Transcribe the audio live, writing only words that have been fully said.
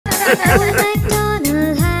Old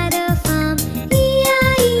MacDonald had a farm,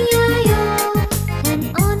 E-I-E-I-O. And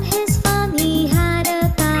on his farm he had a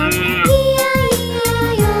cow, E-I-E-I-O.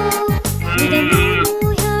 With a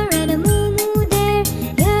moo-moo here and a moo-moo there,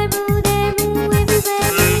 here moo, there moo,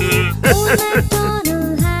 everywhere moo. Old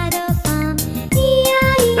MacDonald had a farm,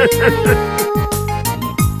 E-I-E-I-O.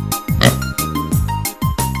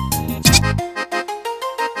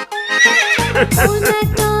 Old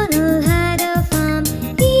MacDonald had a farm,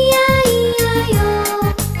 E-I-E-I-O.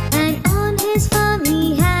 And on his farm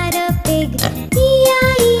he had a pig,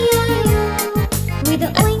 E-I-E-I-O. With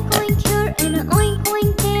a oink oink here and a oink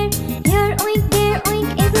oink there, here oink, there oink,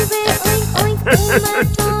 everywhere oink oink. Old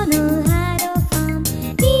MacDonald had a farm,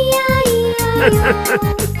 E-I-E-I-O.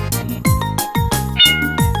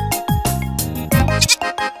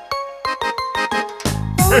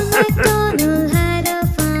 Old MacDonald had a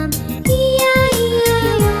farm,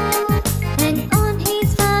 E-I-E-I-O. And on his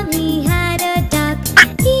farm he had a duck,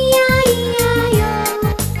 E-I-E-I-O.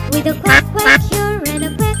 With a quack quack here and a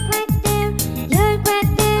quack quack there, here quack,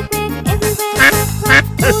 there quack, everywhere quack quack.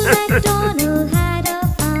 Old MacDonald had a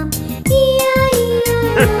farm, E-I-E-I-O.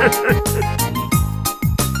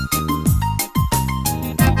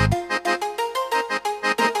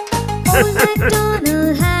 Old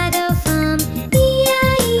MacDonald had a farm,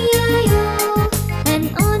 E-I-E-I-O. And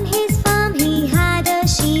on his farm he had a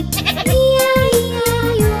sheep,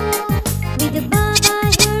 E-I-E-I-O. With a baba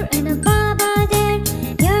here and a baba there,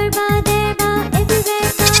 here ba, there ba,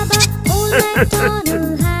 everywhere baba. Old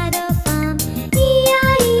MacDonald had a farm,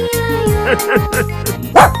 E-I-E-I-O.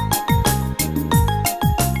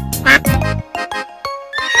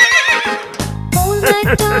 Old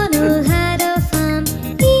MacDonald had a farm,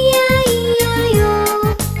 E-I-E-I-O.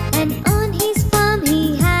 And on his farm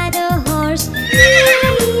he had a horse,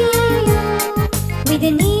 E-I-E-I-O. With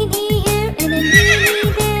a knee here and a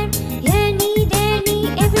knee there, here knee, there knee,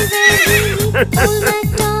 everywhere knee. Old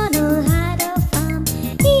MacDonald had a farm,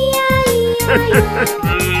 E-I-E-I-O.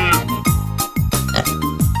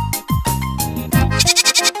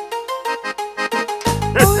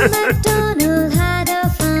 Old MacDonald